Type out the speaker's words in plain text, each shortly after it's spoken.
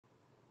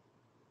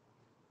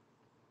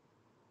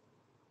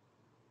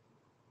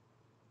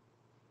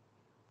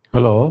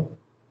Hello.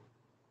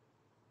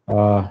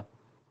 Uh,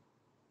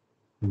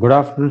 Good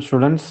afternoon,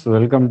 students.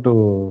 Welcome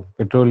to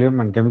Petroleum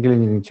and Chemical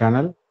Engineering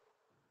channel.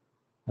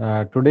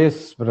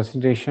 Today's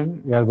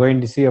presentation, we are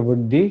going to see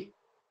about the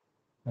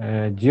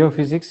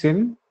geophysics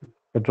in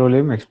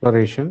petroleum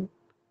exploration.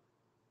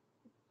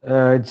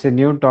 It's a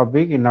new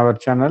topic in our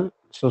channel.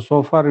 So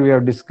far we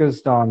have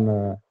discussed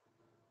on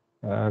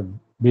uh,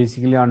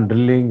 basically on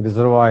drilling,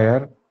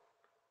 reservoir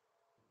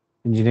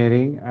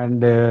engineering,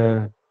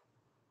 and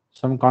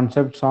some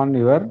concepts on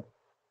your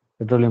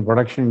petroleum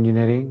production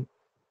engineering,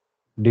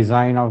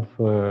 design of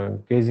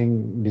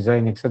casing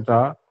design,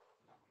 etc.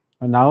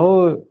 And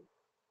now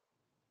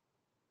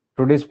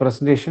today's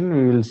presentation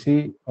we will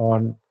see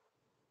on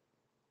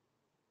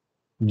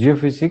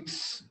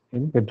geophysics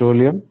in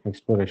petroleum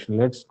exploration.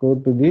 Let's go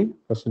to the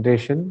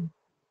presentation.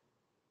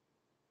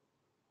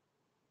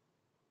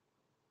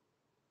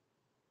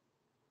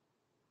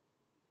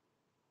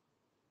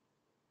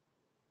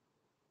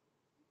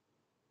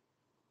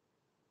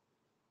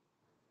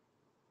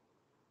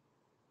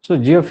 So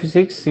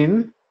geophysics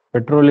in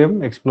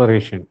petroleum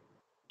exploration.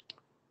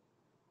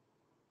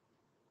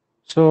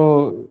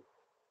 So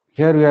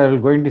here we are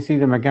going to see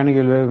the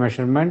mechanical wave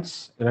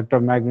measurements,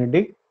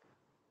 electromagnetic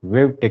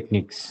wave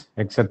techniques,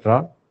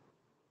 etc.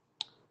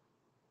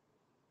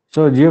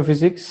 So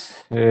geophysics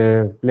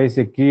plays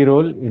a key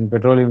role in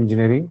petroleum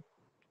engineering.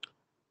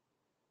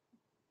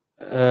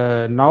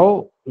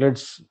 Now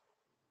let's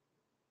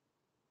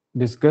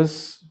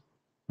discuss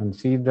and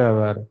see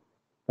the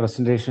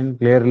presentation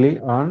clearly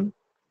on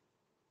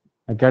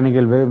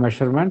mechanical wave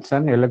measurements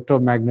and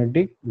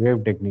electromagnetic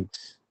wave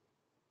techniques.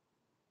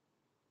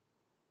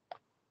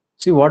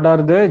 See, what are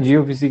the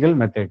geophysical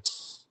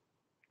methods?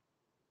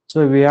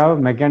 So we have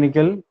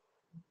mechanical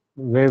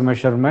wave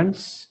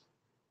measurements,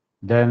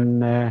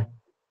 then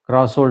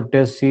cross-hole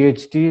test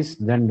CHTs,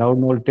 then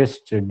downhole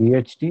test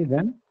DHT,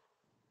 then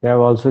we have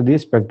also the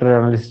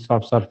spectral analysis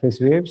of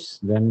surface waves,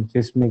 then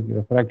seismic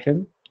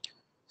refraction,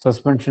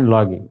 suspension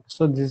logging.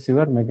 So this is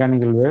your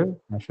mechanical wave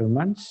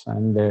measurements.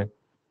 And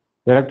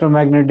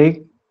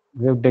electromagnetic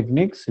wave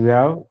techniques, we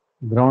have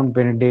ground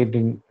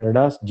penetrating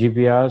radars,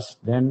 GPRs,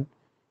 then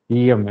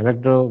EM,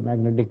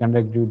 electromagnetic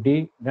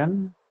conductivity,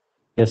 then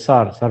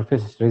SR,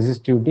 surface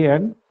resistivity,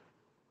 and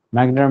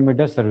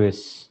magnetometer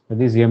surveys,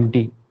 that is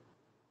MT.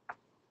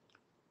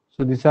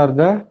 So these are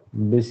the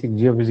basic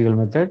geophysical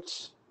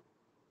methods.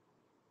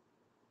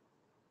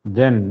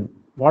 Then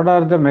what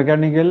are the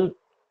mechanical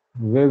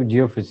wave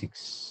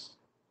geophysics?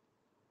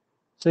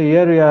 So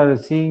here we are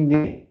seeing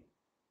the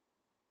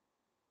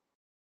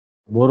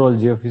borehole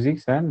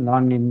geophysics and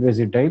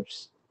non-invasive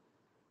types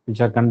which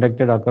are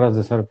conducted across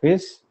the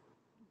surface.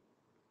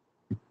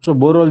 So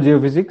borehole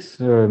geophysics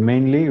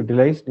mainly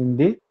utilized in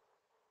the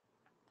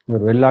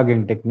well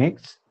logging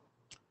techniques,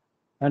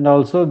 and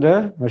also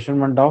the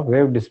measurement of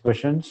wave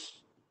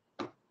dispersions,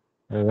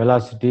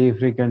 velocity,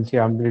 frequency,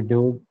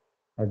 amplitude,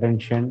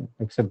 attention,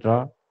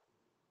 etc.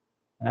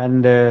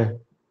 And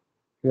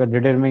you are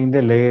determining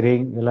the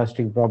layering,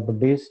 elastic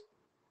properties,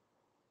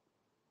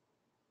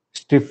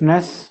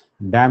 stiffness,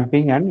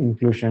 damping, and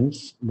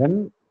inclusions.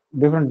 Then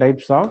different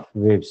types of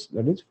waves.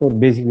 That is for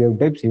basic wave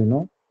types,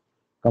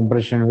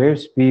 compression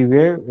waves, P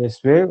wave,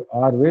 S wave,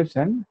 R waves,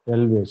 and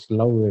L waves,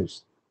 love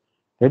waves.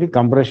 That is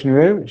compression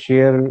wave,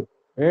 shear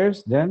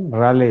waves, then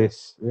Rayleigh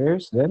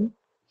waves, then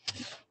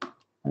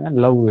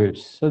love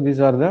waves. So these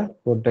are the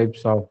four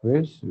types of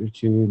waves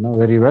which you know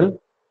very well.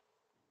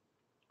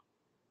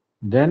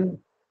 Then,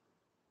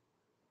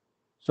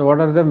 so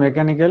what are the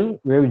mechanical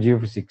wave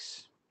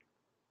geophysics?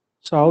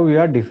 So how we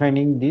are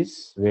defining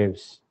these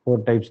waves, four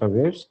types of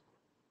waves.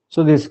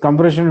 So this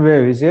compression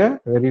wave is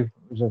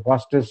is the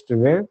fastest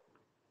wave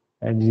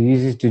and the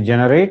easiest to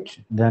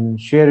generate. Then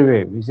shear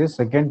wave is the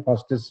second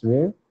fastest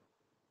wave,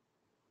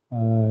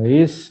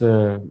 is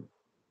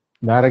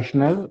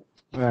directional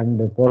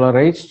and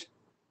polarized,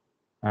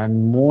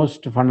 and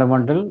most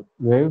fundamental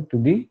wave to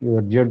the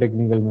your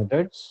geotechnical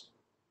methods.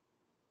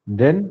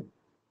 Then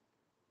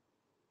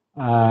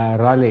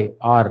Rayleigh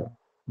R,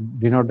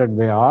 denoted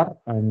by R,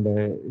 and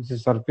it's a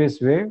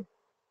surface wave,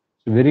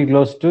 so very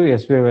close to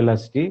S wave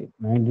velocity,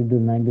 90 to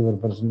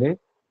 94%.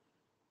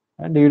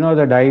 And you know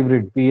that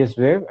hybrid PS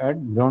wave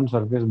at ground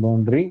surface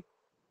boundary,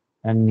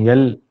 and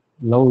L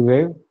low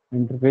wave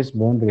interface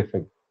boundary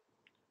effect.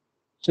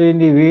 So in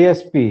the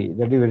VSP,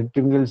 that is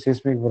vertical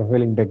seismic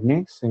profiling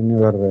techniques, in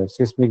your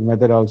seismic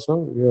method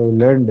also, you have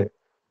learned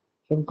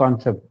some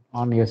concept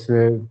on S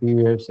wave, P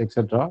waves,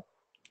 etc.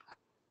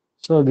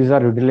 So these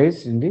are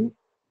utilized in the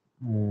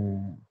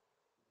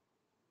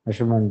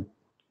measurement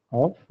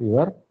of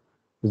your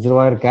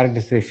reservoir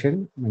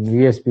characterization and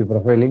VSP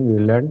profiling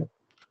we learned.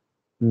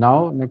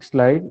 Now next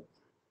slide.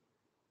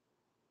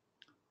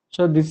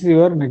 So this is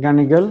your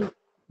mechanical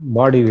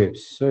body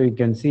waves. So you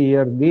can see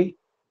here the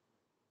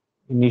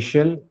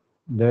initial,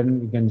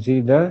 then you can see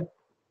the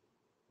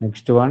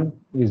next one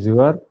is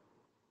your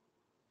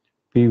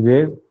P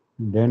wave,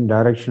 then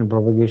direction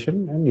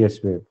propagation, and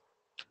S wave.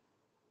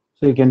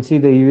 So you can see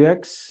the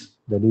UX,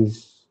 that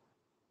is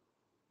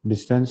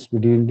distance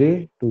between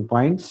the 2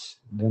 points,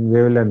 then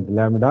wavelength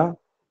lambda,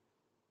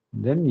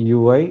 then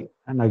ui,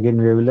 and again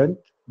wavelength,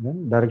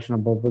 then direction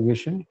of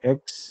propagation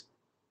x,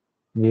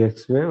 the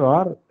x wave,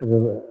 or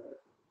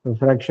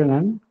refraction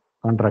and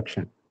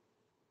contraction.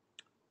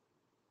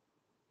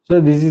 So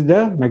this is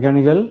the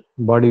mechanical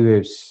body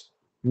waves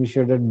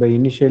initiated by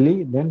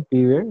initially, then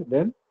P wave,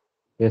 then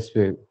S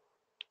wave.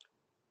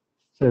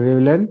 So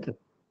wavelength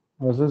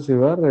versus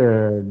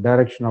your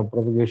direction of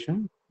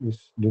propagation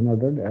is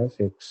denoted as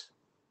x.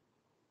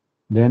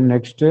 Then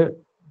next, so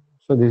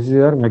this is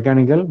your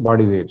mechanical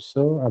body waves.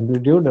 So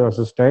amplitude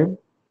versus time.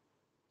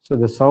 So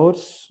the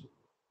source,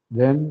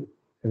 then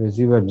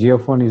receiver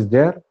geophone is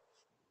there.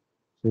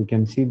 So you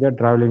can see the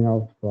traveling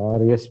of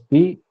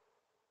RSP.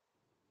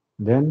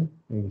 Then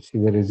you see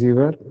the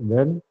receiver,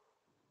 then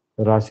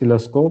the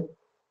oscilloscope,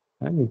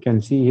 and you can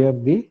see here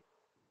the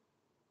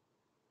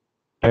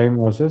time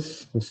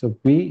versus so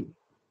P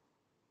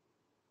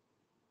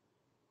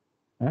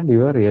and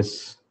your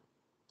S.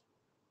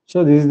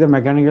 So this is the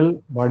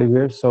mechanical body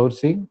wave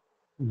sourcing,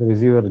 the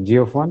receiver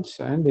geophones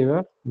and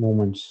your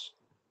movements.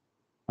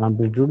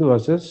 Amplitude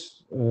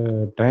versus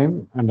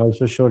time, and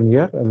also shown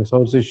here, and the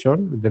source is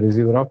shown with the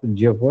receiver of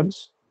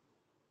geophones.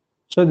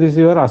 So this is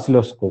your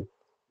oscilloscope.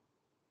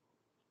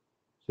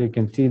 So you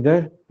can see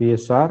the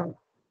PSR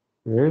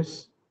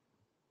waves.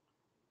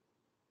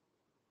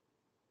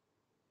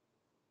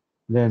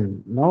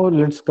 Then now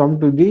let's come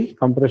to the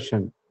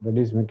compression, that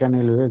is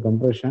mechanical wave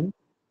compression,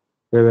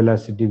 wave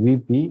velocity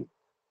Vp,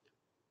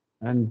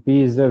 and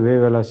P is the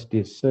wave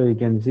velocity. So you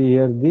can see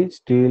here the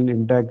steel,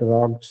 intact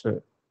rocks,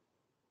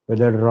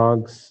 weathered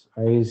rocks,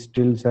 ice,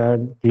 still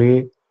sand,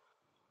 clay,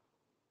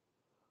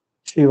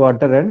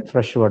 seawater, and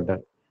fresh water.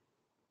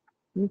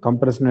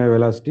 Compression wave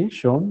velocity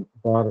shown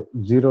for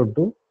 0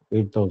 to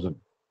 8000.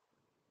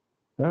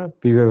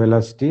 P wave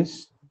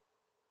velocities,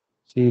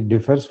 see,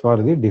 differs for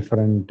the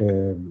different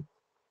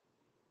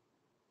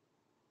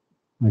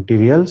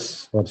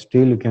materials. For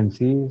steel, you can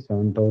see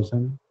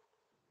 7000.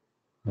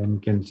 Then you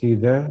can see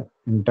the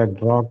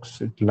intact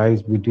rocks, it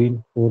lies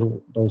between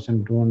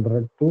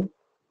 4200 to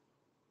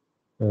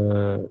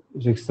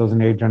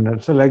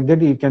 6800. So like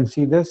that, you can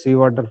see the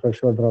seawater,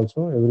 freshwater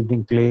also,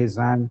 everything, clay,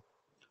 sand.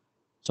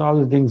 So all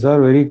the things are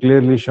very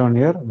clearly shown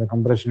here. The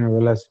compression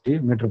velocity,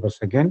 meter per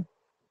second.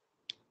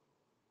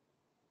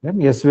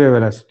 Then S wave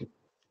velocity.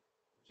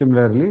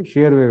 Similarly,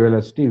 shear wave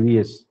velocity,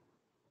 Vs.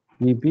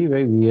 Vp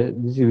by Vs.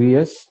 This is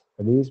Vs,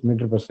 that is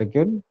meter per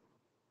second.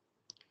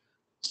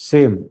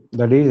 Same,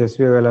 that is S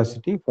wave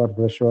velocity for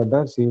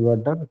freshwater,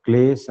 seawater,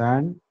 clay,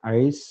 sand,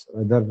 ice,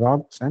 other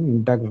rocks, and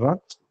intact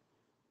rocks,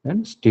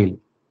 and steel.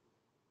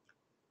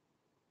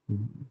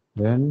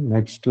 Then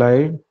next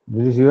slide,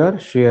 this is your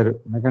shear,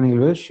 mechanical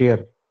wave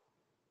shear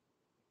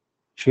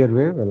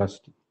wave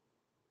velocity.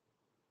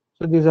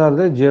 So these are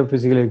the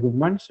geophysical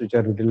equipments which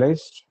are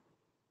utilized: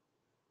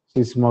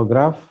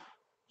 seismograph,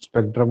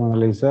 spectrum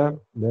analyzer,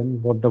 then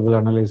portable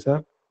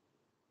analyzer,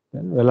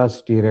 then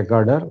velocity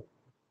recorder,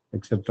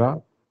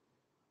 etc.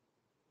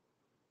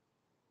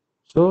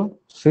 So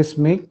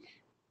seismic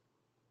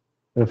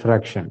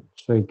refraction.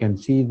 So you can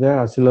see the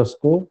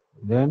oscilloscope,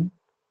 then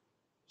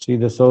see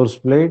the source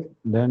plate,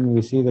 then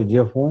we see the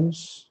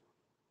geophones.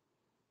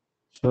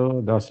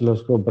 So the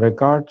oscilloscope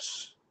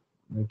records,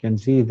 you can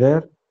see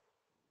there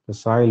the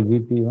soil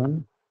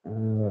VP1,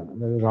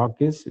 the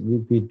rock is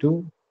VP2.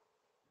 So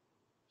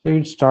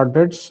it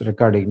started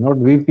recording. Note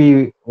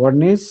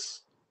VP1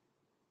 is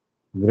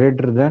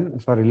greater than,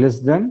 sorry, less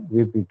than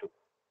VP2.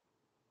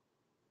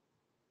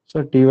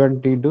 So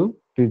T1, T2,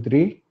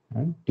 T3,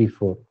 and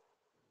T4.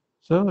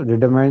 So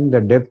determine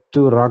the depth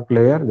to rock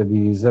layer, that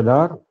is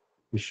ZR,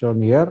 is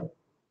shown here,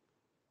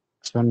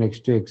 X1,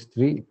 X2,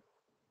 X3.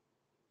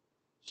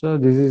 So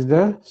this is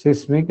the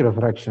seismic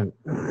refraction.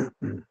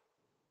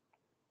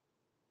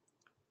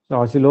 So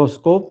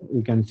oscilloscope,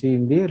 you can see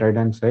in the right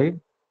hand side.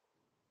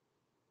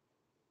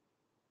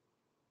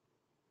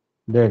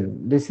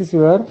 Then this is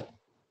your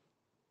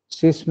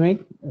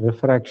seismic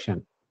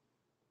refraction.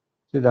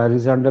 See the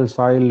horizontal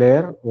soil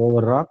layer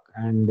over rock,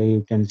 and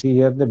you can see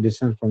here the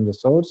distance from the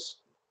source.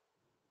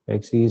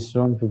 X is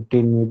shown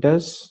 15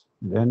 meters.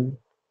 Then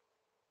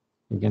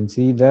you can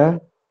see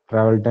the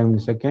travel time in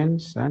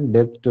seconds, and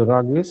depth to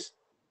rock is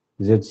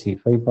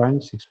ZC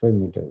 5.65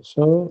 meters.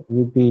 So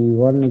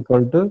VP1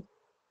 equal to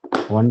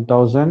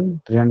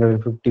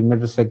 1350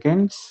 meter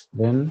seconds.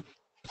 Then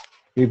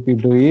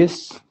VP2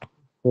 is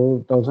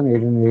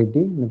 4880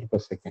 meter per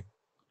second.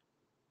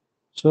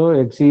 So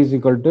XC is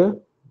equal to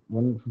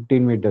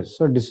 115 meters.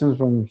 So distance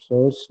from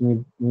source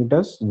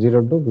meters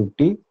 0 to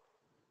 50,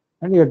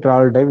 and your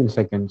travel time in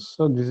seconds.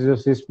 So this is a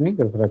seismic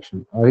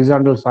refraction,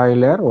 horizontal soil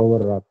layer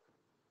over rock.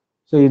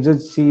 So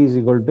ZC is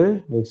equal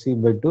to XC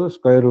by 2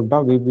 square root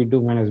of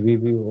VP2 minus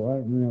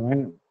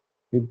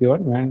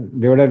VP1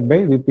 divided by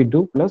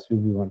VP2 plus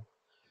VP1.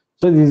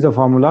 So this is the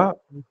formula.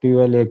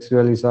 TVL,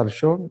 XVL are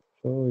shown.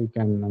 So you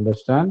can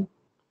understand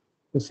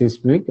the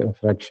seismic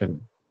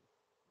refraction.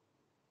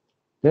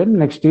 Then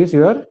next is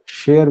your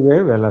shear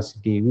wave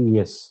velocity,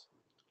 Vs.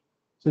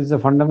 So it's a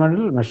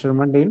fundamental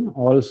measurement in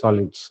all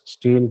solids: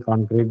 steel,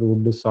 concrete,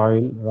 wood,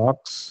 soil,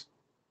 rocks.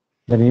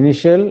 Then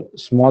initial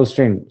small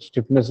strain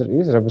stiffness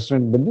is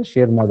represented by the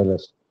shear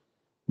modulus.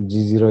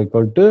 G0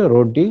 equal to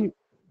rho T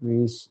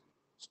V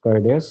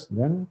squared S.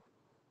 Then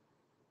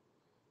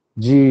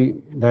G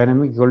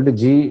dynamic equal to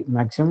G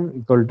maximum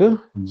equal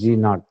to G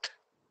naught.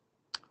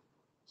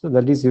 So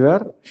that is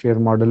your shear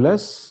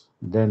modulus.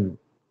 Then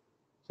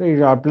so it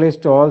applies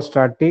to all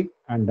static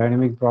and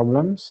dynamic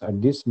problems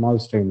at these small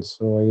strains.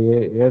 So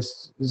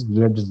S is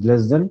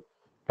less than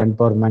 10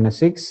 power minus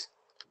 6,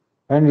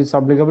 and it's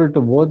applicable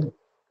to both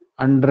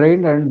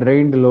undrained and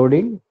drained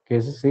loading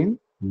cases in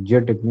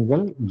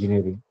geotechnical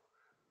engineering.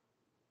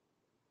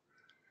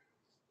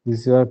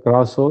 This is your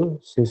cross-hole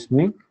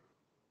seismic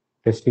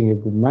testing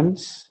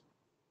equipments.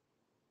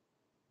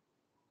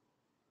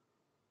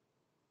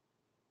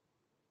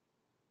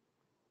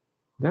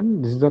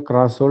 Then this is the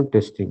cross-hole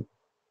testing.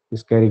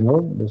 Is carrying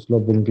out the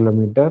slope in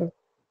kilometer.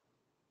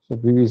 So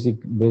PVC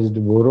based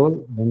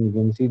borehole. Then you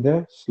can see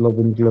the slope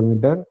in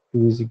kilometer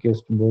PVC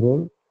cased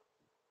borehole.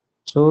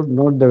 So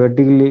note the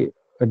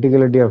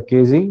verticality of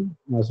casing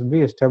must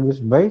be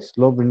established by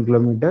slope in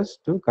kilometers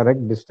to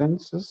correct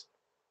distances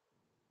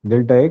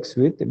delta x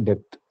with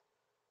depth.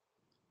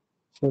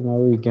 So now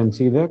we can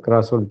see the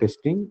cross-hole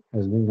testing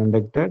has been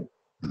conducted.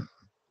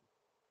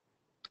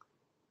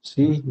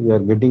 See, we are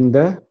getting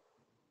the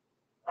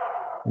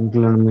in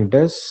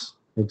kilometers,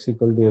 x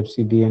equal to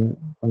FCTN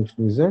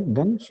function z,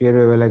 then shear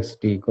wave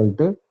velocity equal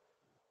to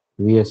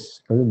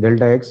Vs equal to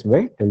delta x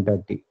by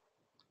delta t.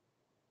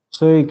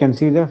 So you can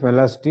see the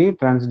velocity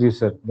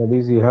transducer, that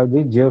is you have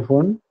the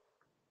geophone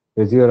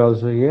receiver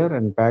also here,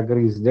 and packer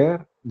is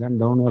there, then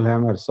downhole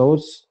hammer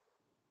source,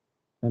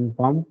 then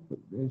pump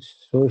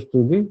source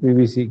to the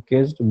PVC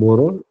cased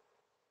borehole.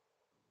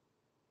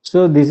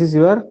 So this is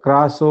your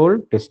cross-hole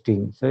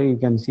testing. So you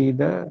can see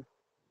the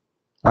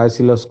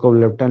oscilloscope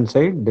left hand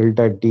side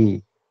delta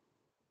t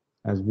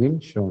has been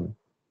shown.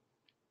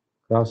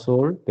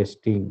 Cross-hole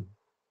testing.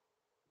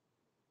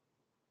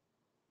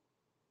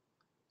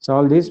 So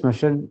all these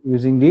measured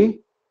using the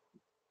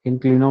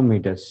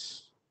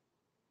inclinometers.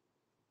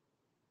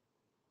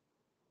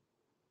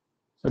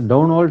 So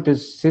downhole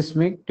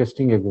seismic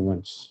testing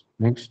equipments.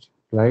 Next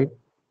slide.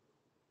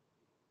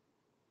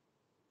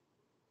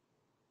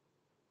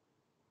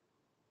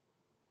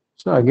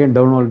 So again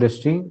downhole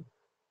testing.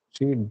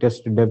 See,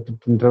 test depth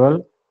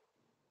interval,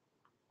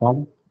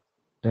 pump,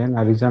 then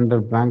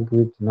horizontal plank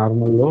with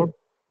normal load,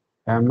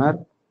 hammer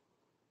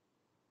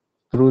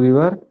through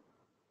river,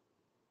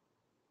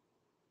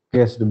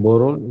 cased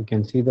borehole. You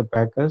can see the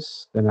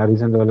packers, then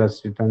horizontal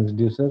velocity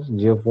transducers,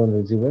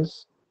 geophone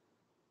receivers.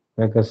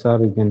 Packers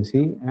are you can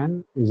see,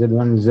 and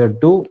Z1,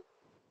 Z2.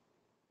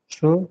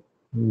 So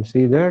you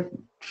see that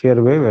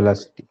shear wave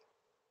velocity.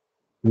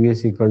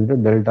 Vs equal to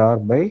delta R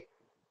by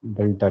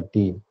delta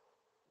T.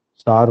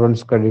 So R1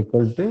 squared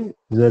equal to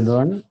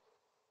Z1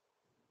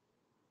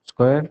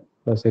 squared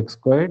plus X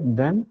squared,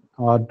 then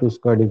R2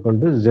 squared equal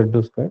to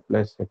Z2 squared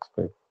plus X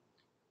squared.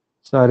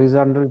 So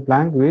horizontal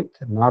plank with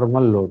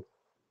normal load.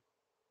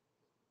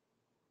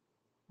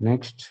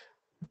 Next,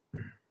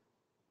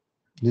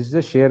 this is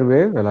the shear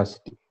wave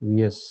velocity,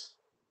 Vs.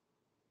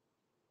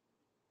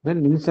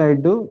 Then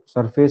inside to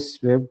surface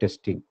wave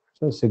testing.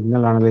 So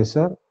signal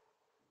analyzer,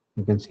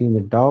 you can see in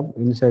the top,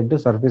 inside to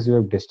surface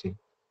wave testing.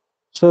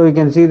 So you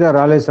can see the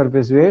Rayleigh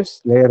surface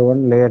waves, layer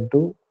 1, layer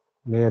 2,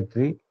 layer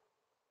 3,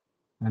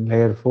 and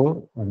layer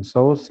 4, and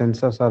source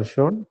sensors are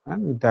shown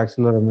and with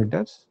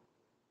accelerometers.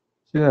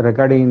 So you are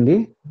recording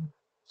the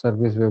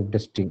surface wave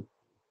testing.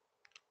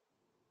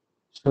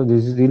 So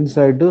this is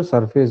inside to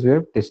surface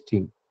wave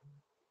testing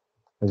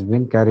has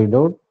been carried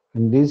out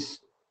in this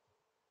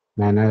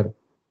manner.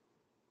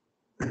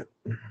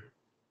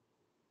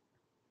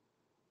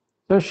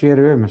 So shear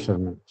wave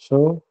measurement.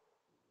 So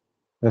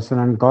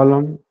resonant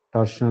column,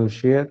 torsional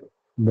shear,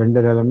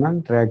 bender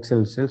element,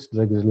 triaxial cells,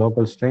 like is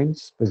local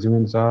strains.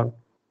 Specimens are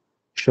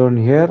shown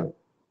here,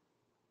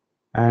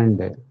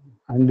 and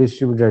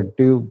undistributed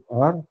tube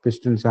or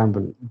piston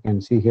sample you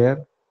can see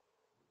here.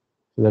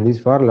 So that is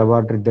for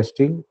laboratory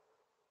testing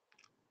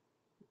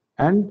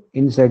and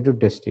in situ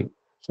testing.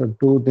 So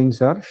two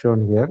things are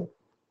shown here.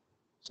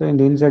 So in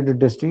the in situ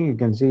testing, you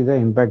can see the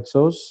impact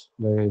source,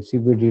 the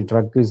CPT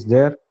truck is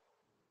there,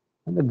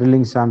 and the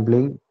drilling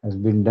sampling has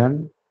been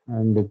done,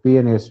 and the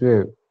PNS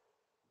wave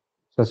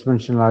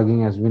suspension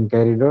logging has been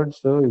carried out.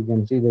 So you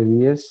can see the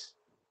VS,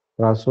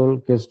 crosshole,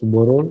 cased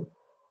borehole,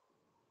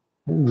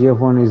 and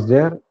geophone is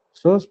there.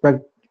 So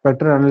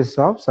spectral analysis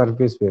of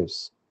surface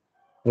waves,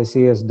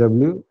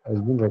 SESW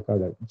has been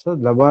recorded. So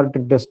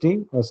laboratory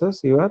testing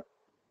versus your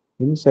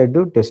in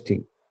situ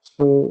testing.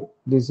 So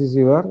this is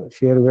your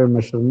shear wave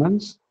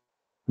measurements.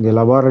 In the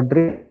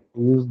laboratory,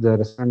 use the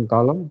resonant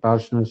column,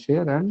 torsional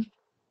shear, and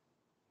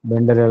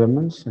bender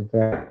elements,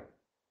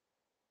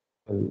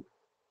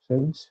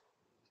 cells.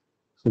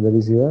 So that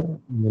is your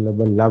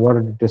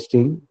laboratory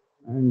testing,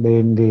 and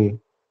in the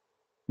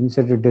in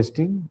situ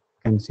testing, you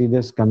can see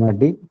the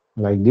schematic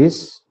like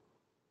this.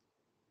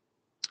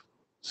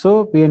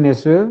 So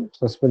PNS wave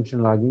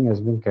suspension logging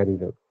has been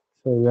carried out.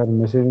 So we are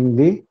measuring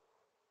the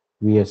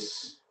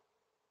Vs.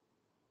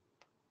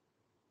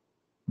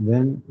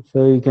 Then,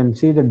 so you can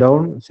see the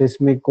down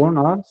seismic cone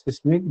or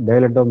seismic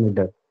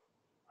dilatometer.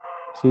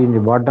 See in the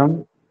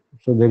bottom,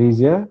 so there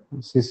is a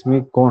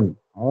seismic cone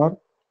or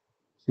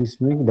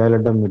seismic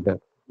dilatometer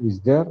is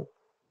there.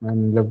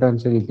 And left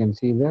hand side you can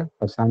see the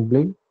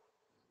sampling,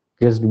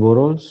 cased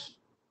boreholes,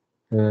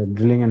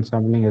 drilling and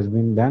sampling has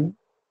been done.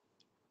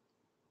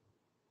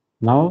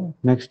 Now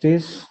next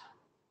is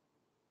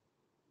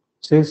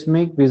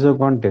seismic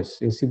pisocone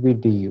test,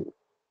 SCPTU.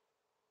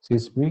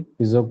 Seismic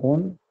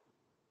pisocone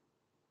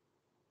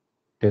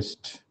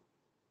test,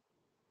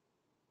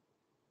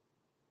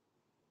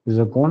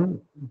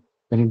 pisocone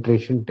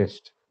penetration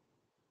test,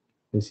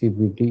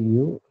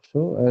 SCPTU.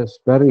 So as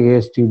per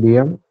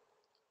ASTDM,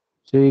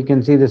 so you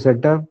can see the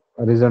setup,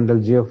 horizontal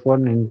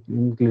GF1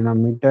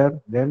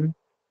 inclinometer, then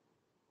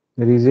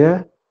there is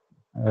a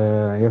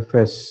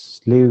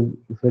FS sleeve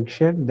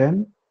friction,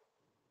 then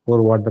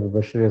pore water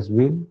pressure has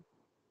been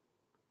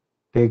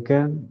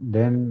taken,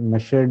 then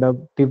measured up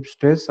tip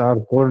stress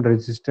or cone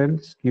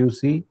resistance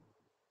QC,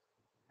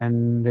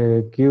 and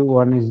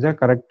Q1 is the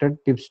corrected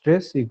tip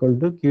stress equal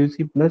to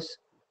QC plus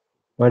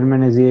 1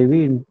 minus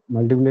AV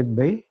multiplied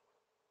by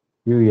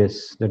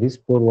US, that is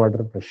pore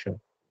water pressure.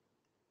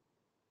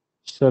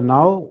 So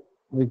now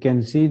we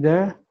can see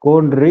the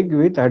cone rig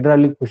with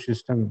hydraulic push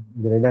system,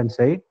 the right hand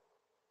side.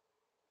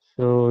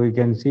 So we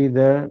can see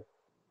the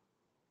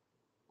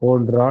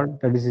cone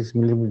rod 36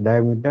 millimeter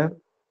diameter.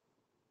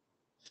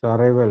 So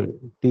arrival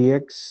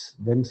TX,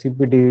 then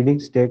CPT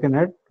readings taken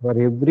at for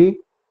every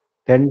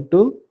 10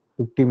 to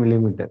 50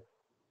 millimeter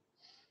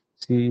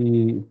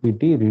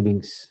CPT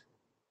readings.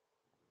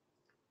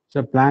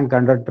 So plank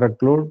under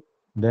truck load,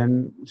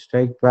 then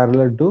strike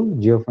parallel to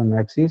geophone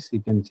axis. You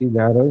can see the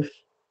arrows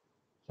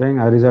showing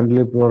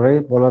horizontally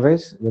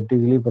polarized,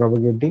 vertically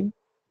propagating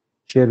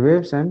shear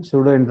waves and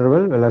pseudo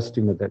interval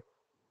velocity method.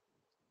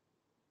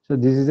 So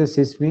this is the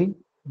seismic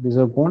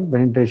pisocone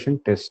penetration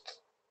test.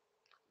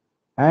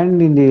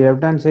 And in the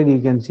left hand side,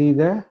 you can see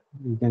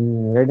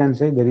right hand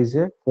side there is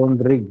a cone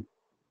rig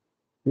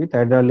with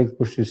hydraulic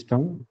push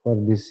system for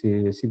this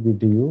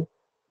CPTU.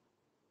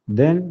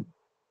 Then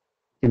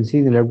you can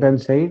see the left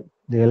hand side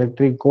the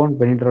electric cone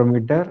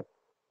penetrometer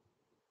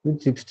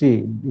with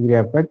 60-degree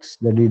apex,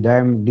 that is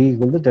diameter D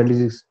equal to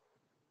 36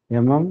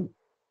 mm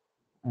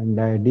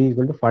and D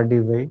equal to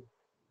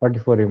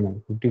 44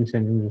 mm, 15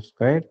 centimeters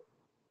square.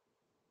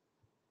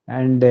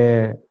 And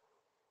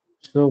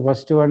so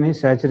first one is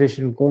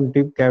saturation cone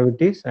tip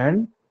cavities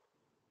and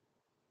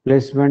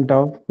placement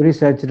of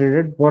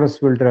pre-saturated porous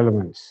filter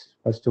elements.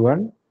 First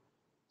one.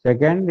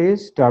 Second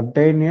is to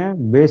obtain a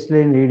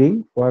baseline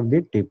reading for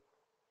the tip,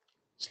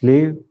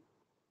 sleeve,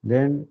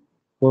 then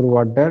pour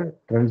water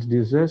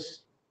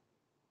transducers,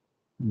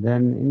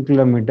 then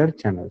inclometer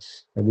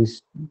channels. That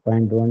is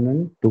point 1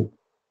 and 2.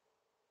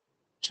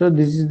 So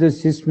this is the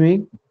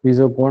seismic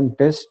pisocone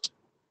test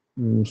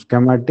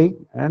schematic,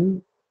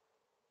 and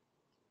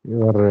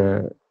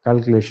your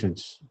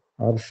calculations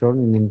are shown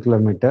in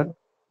inclometer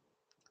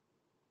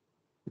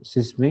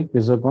seismic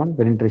pisocone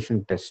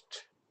penetration test.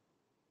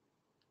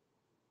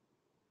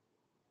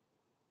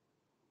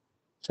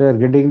 So you are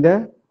getting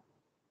the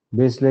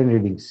baseline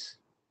readings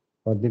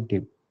for the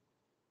tip.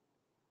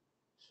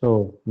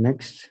 So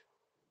next,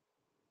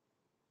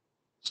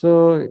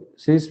 so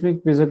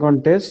seismic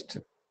pisocone test.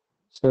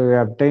 So we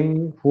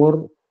obtain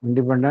 4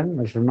 independent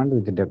measurement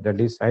with depth,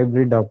 that is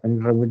hybrid of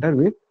penetrometer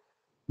with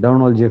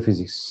downhole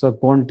geophysics. So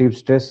cone tip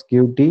stress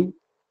QT,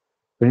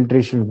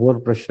 penetration pore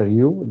pressure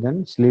U,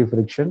 then sleeve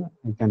friction,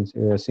 you can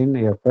see in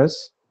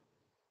FS,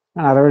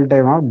 and arrival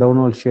time of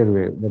downhole shear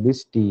wave, that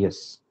is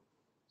TS.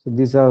 So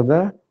these are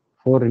the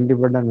 4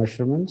 independent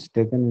measurements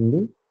taken in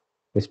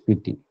the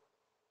SPT.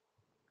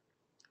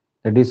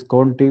 That is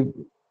cone tip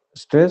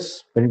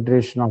stress,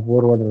 penetration of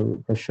pore water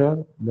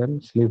pressure,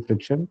 then sleeve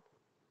friction,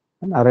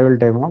 and arrival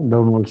time of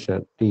downhole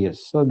shear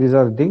TS. So these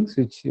are things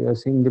which you have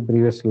seen in the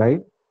previous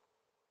slide.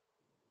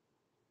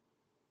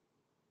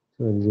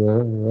 So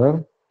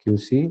your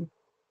QC,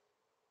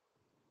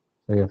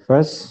 so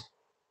FS,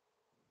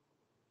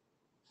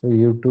 so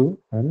U2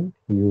 and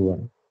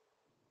U1.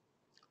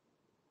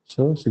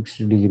 So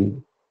 60-degree.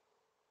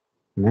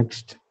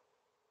 Next.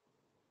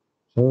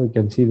 So you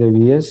can see the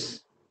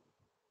VS.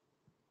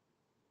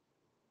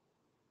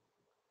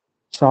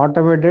 So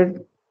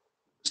automated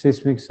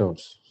seismic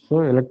source.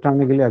 So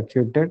electronically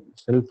actuated,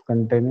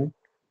 self-contained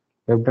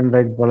left and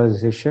right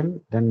polarization,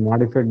 then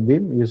modified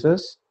beam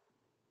uses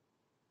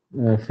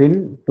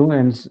fin to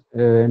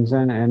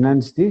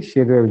enhance the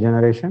shear wave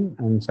generation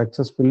and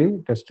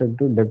successfully tested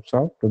to depths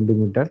of 20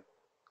 meter,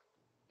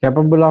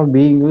 capable of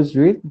being used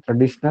with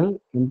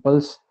traditional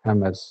impulse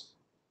hammers.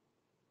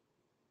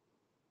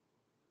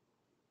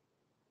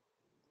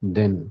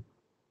 Then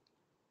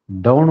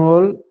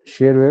downhole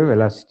shear wave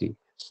velocity.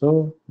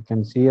 So you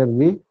can see here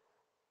the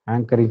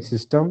anchoring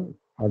system,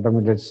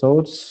 automated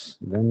source,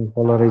 then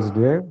polarized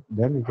wave,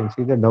 then you can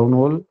see the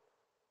downhole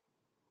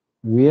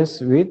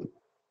VS with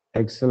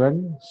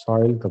excellent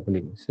soil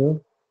coupling. So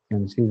you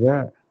can see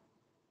the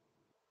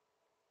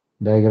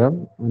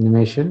diagram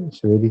animation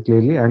so very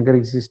clearly.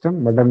 Anchoring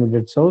system,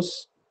 bottom-ended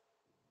source,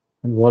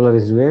 and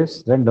polarized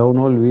waves, then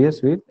downhole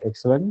VS with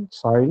excellent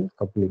soil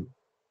coupling.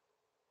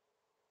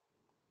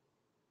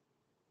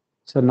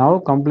 So now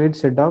complete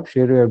set of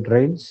shear wave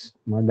drains,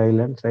 mud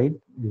island site.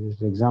 This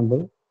is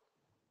example.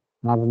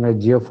 Normalized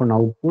geophone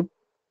output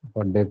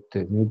for depth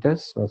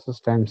meters versus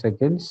time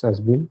seconds has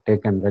been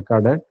taken,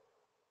 recorded.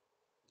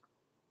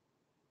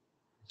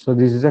 So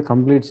this is a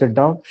complete set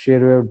of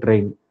shear wave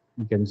drain.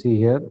 You can see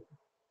here.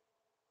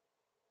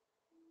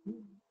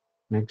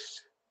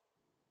 Next.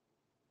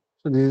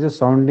 So this is a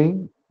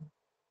sounding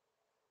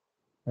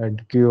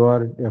at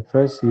QR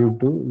FS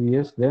U2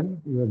 VS,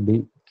 then your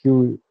D.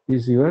 Q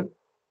is your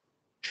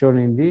shown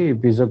in the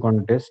piezo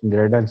contest in the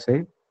right hand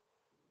side.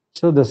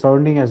 So the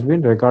sounding has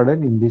been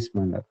recorded in this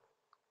manner.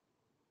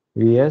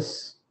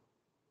 VS,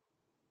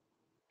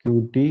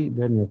 QT,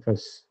 then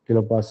FS,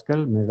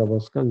 kilopascal,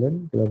 megapascal,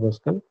 then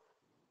kilopascal.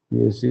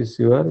 VS is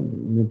your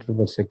meter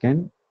per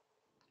second.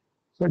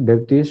 So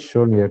depth is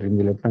shown here in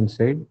the left hand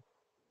side.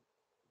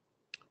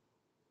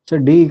 So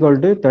D equal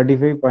to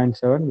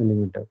 35.7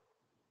 millimeter.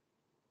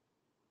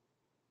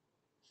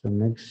 So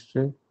next.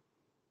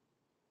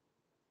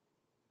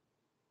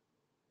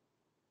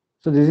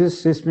 So this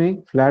is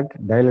seismic flat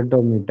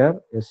dilatometer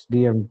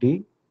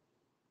SDMT.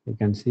 You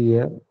can see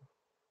here.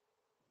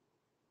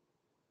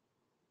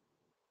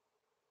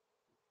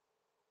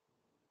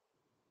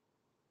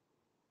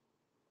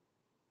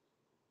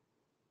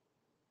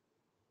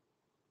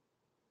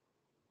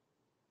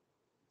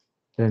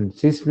 Then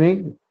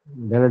seismic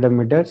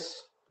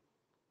dilatometers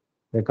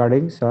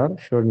recordings are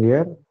shown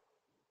here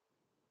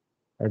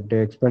at the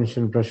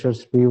expansion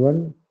pressures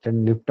P1,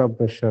 then lift-off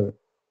pressure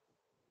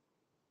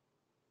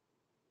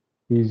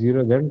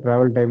P0, then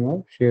travel time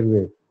of shear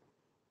wave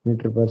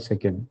meter per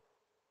second.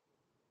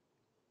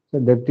 So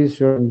depth is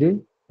shown on the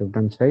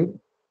left-hand side.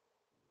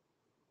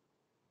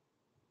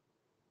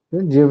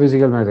 Then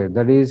geophysical method.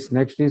 That is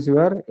next is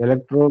your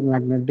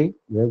electromagnetic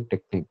wave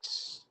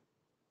techniques.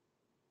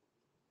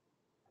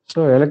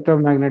 So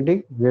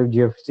electromagnetic wave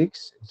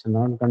geophysics is a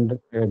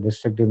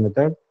non-destructive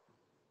method,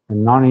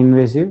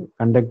 non-invasive,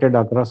 conducted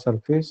across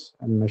surface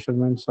and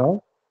measurements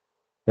of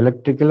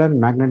electrical and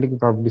magnetic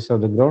properties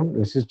of the ground,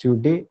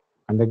 resistivity,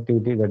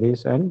 conductivity, that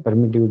is, and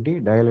permittivity,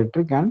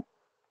 dielectric and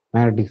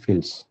magnetic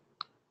fields.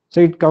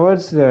 So it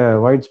covers the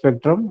wide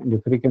spectrum in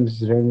the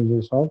frequency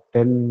ranges of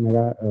 10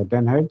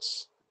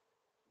 hertz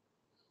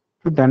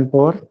to 10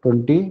 power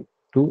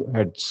 22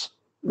 hertz.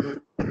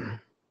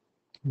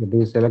 That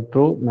is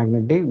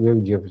electromagnetic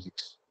wave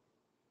geophysics.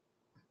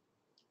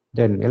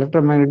 Then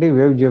electromagnetic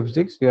wave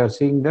geophysics, we are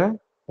seeing the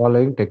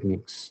following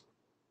techniques.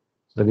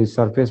 That is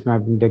surface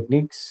mapping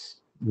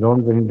techniques,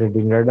 ground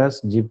penetrating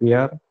radars,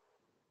 GPR,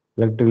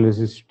 electrical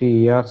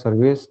resistivity ER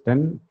surveys,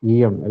 then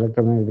EM,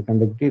 electromagnetic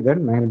conductivity,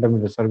 then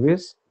magnetometer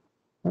surveys,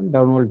 and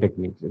downhole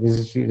techniques,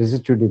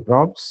 resistivity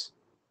probes,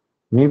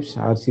 MIPS,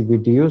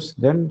 RCPTUs,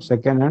 then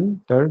second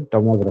and third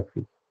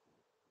tomography.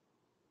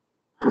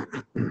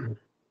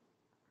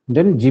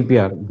 Then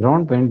GPR,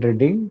 ground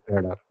penetrating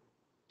radar.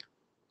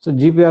 So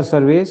GPR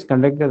surveys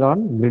conducted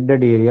on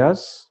gridded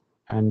areas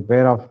and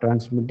pair of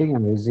transmitting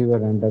and receiver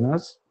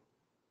antennas,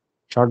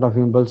 short of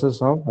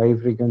impulses of high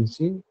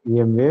frequency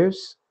EM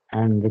waves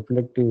and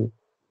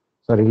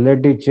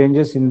relative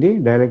changes in the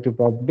dielectric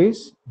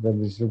properties, that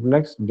this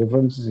reflects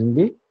differences in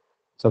the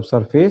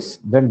subsurface,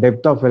 then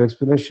depth of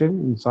exploration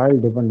in soil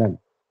dependent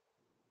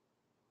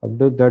up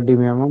to 30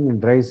 mm in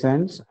dry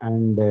sands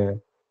and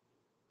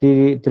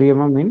 3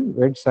 mm in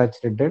wet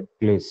saturated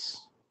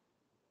clays.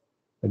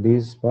 That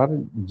is for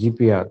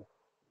GPR.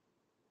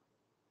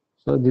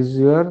 So this is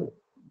your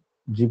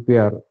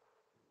GPR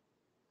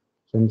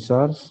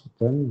sensors,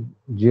 then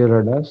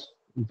georadars.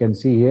 You can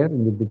see here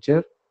in the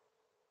picture.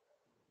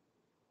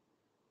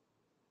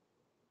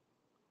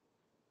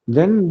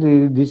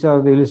 Then these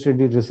are the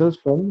illustrated results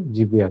from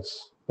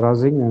GPS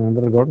crossing an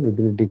underground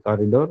utility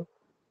corridor.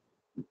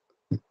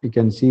 You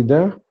can see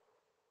the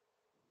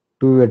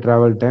two-way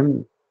travel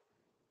time,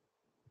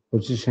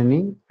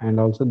 positioning, and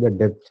also the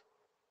depth,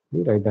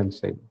 the right hand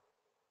side.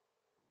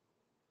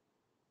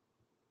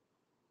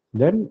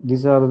 Then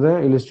these are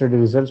the illustrated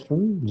results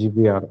from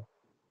GPR,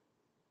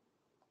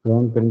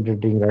 ground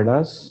penetrating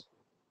radars.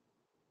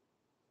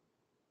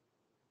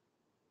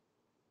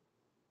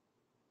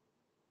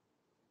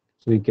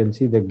 So you can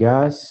see the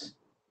gas,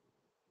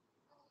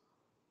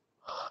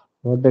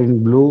 water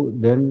in blue,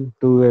 then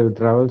two-way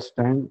travels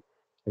time,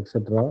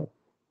 etc.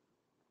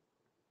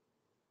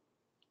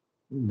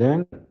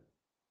 Then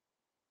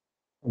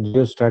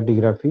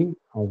geostratigraphy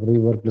of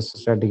river plus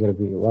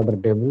stratigraphy, water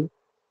table.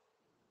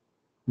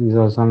 These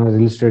are some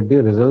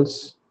illustrative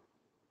results.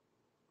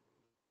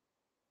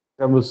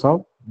 Examples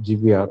of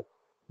GPR,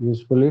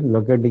 useful in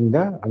locating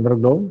the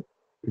underground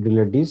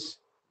utilities.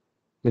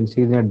 You can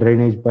see the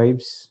drainage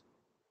pipes,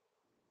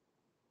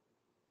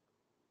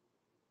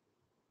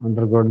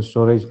 underground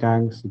storage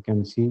tanks. You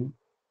can see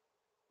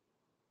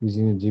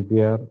using a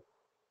GPR.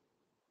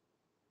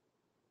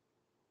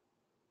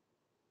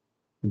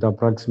 the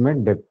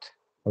approximate depth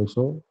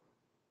also.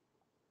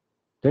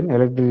 Then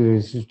electric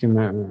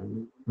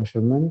resistivity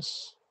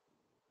measurements,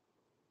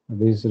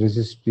 these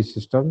resistivity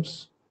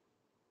systems.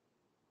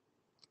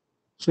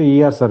 So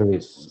ER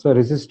surveys. So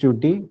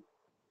resistivity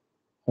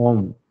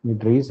ohm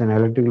meter is an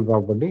electrical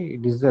property.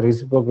 It is the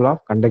reciprocal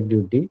of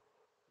conductivity.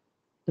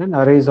 Then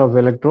arrays of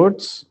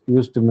electrodes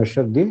used to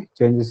measure the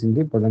changes in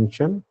the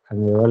potential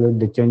and evaluate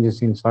the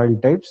changes in soil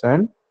types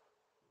and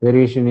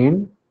variation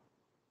in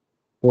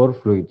pore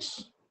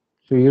fluids.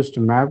 So used to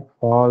map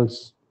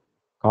faults,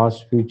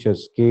 cost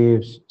features,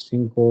 caves,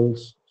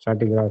 sinkholes,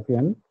 stratigraphy,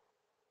 and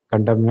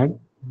contaminant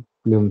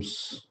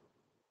plumes.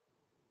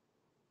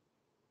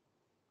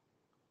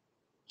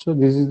 So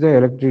this is the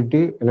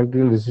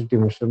electrical resistivity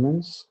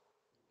measurements.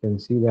 You can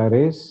see the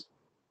arrays,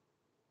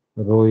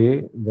 row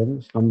A,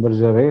 then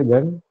Schlumberger array,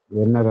 then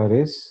Werner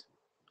arrays.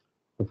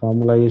 The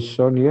formula is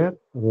shown here.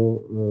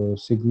 Rho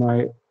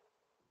sigma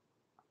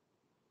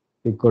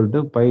equal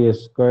to pi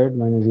s squared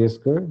minus a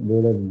squared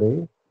divided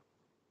by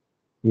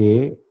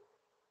a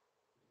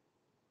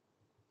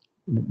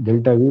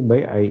delta v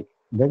by I.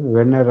 Then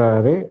Werner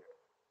array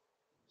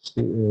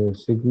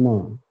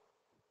sigma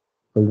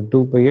equal to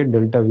 2 pi a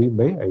delta v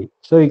by I.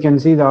 So you can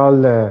see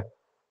all the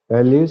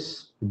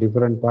values,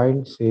 different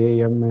points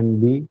A, M,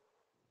 and B.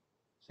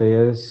 So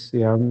S,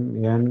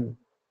 M, N,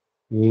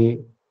 A,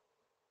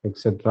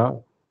 etc.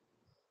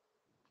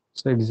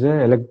 So it is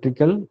a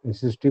electrical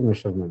resistive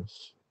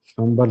measurements,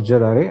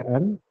 Schlumberger array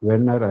and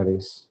Werner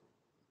arrays.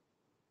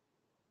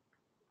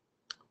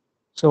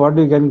 So what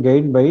we can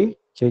gain by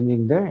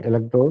changing the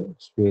electrode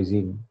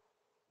spacing?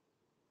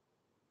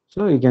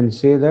 So you can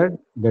say that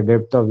the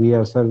depth of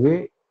ER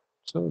survey,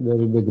 so there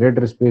will be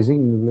greater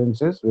spacing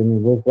influences when you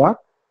go for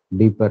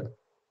deeper.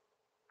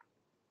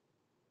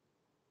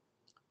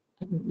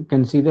 You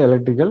can see the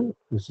electrical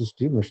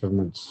resistive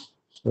measurements.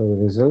 So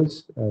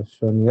results as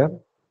shown here: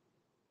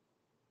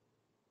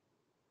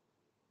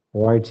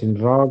 voids in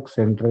rocks,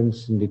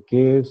 entrance in the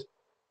caves,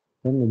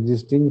 then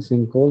existing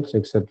sinkholes,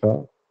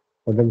 etc.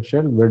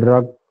 Potential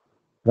bedrock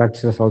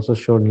fractures also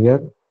shown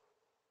here.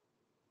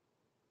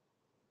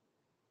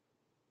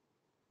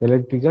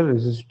 Electrical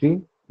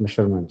resistive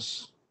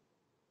measurements.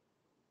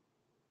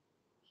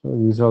 So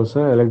these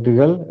also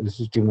electrical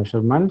resistive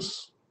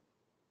measurements.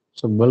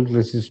 So bulk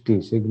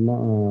resistive sigma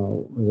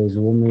is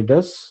ohm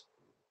meters,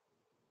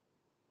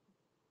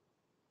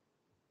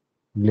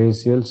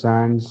 glacial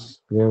sands,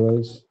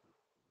 gravels,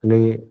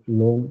 clay,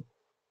 loam,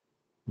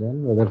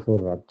 then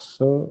Weatherford rocks.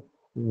 So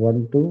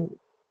 1 to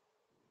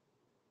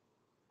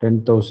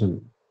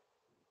 10,000.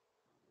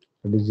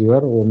 That is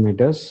your ohm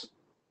meters.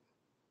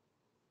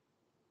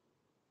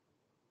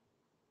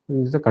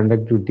 This is the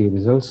conductivity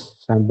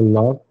results. Sample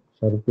log,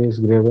 surface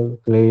gravel,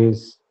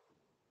 clays,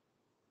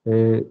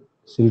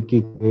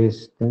 silky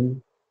clays,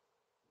 then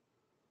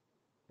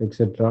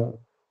etc.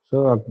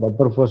 So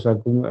upper force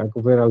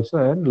aquifer also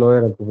and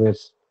lower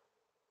aquifers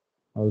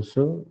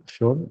also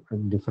shown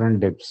at different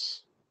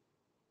depths.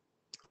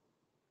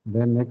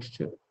 Then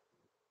next,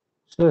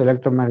 so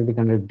electromagnetic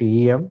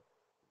conductivity EM.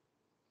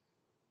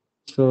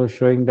 So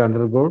showing the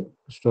underground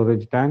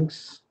storage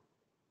tanks.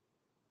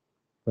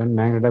 When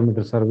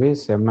magnetometer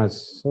surveys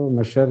MS, so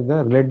measure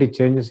the relative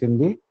changes in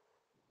the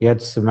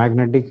Earth's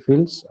magnetic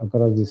fields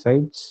across the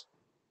sites.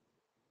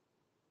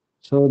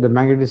 So the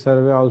magnetic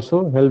survey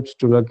also helps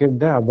to locate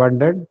the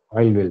abandoned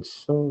oil wells.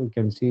 So we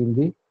can see in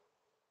the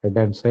right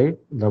hand side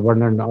the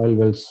abandoned oil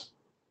wells.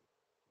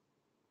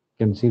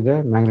 You can see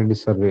the magnetic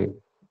survey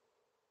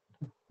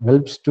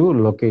helps to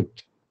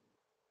locate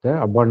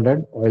the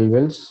abandoned oil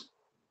wells.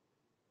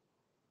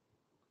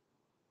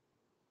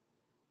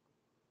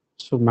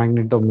 So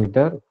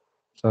magnetometer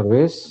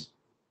surveys,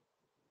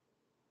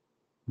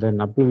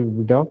 then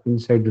applicability of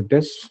inside to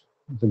test,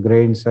 the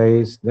grain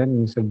size, then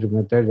inside to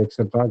method,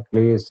 etc.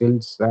 Clay,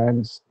 silts,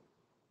 sands,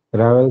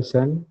 gravels,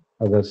 and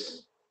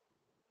others.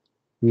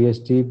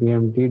 PST,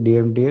 PMT,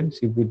 DMT, and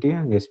CPT,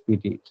 and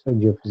SPT. So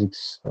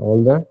geophysics,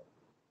 all the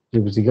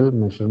geophysical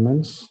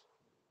measurements.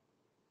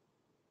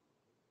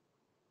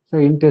 So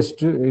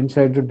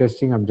inside to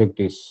testing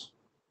objectives.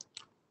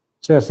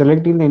 So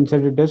selecting the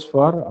inside to test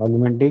for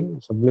augmenting,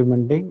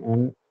 supplementing,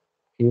 and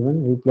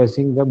even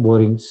replacing the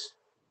borings,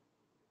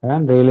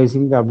 and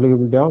realizing the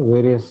applicability of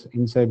various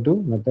in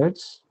situ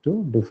methods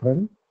to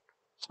different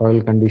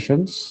soil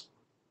conditions.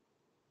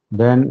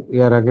 Then we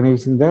are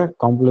recognizing the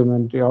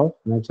complementary of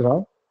nature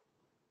of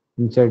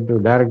in situ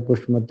direct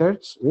push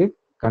methods with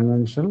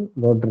conventional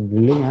rotary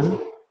drilling and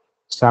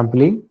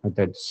sampling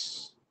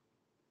methods.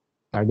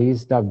 That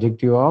is the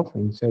objective of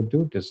in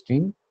situ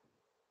testing,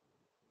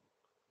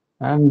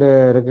 and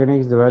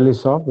recognize the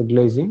values of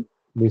utilizing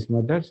these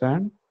methods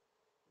and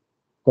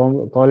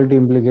quality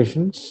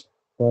implications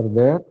for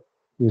their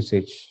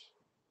usage.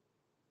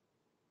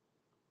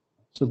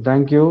 So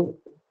thank you.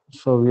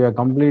 So we have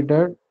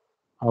completed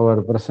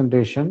our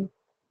presentation.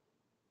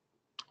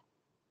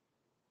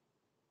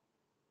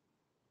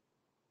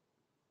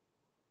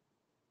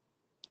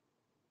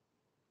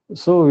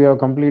 So we have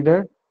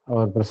completed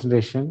our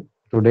presentation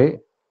today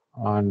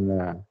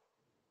on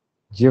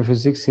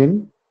geophysics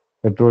in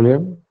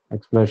petroleum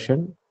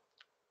exploration.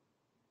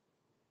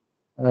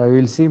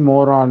 We'll see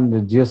more on the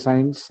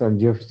geoscience and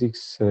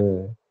geophysics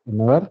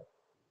in our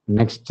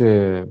next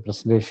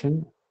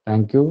presentation.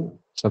 Thank you.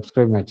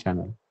 Subscribe my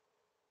channel.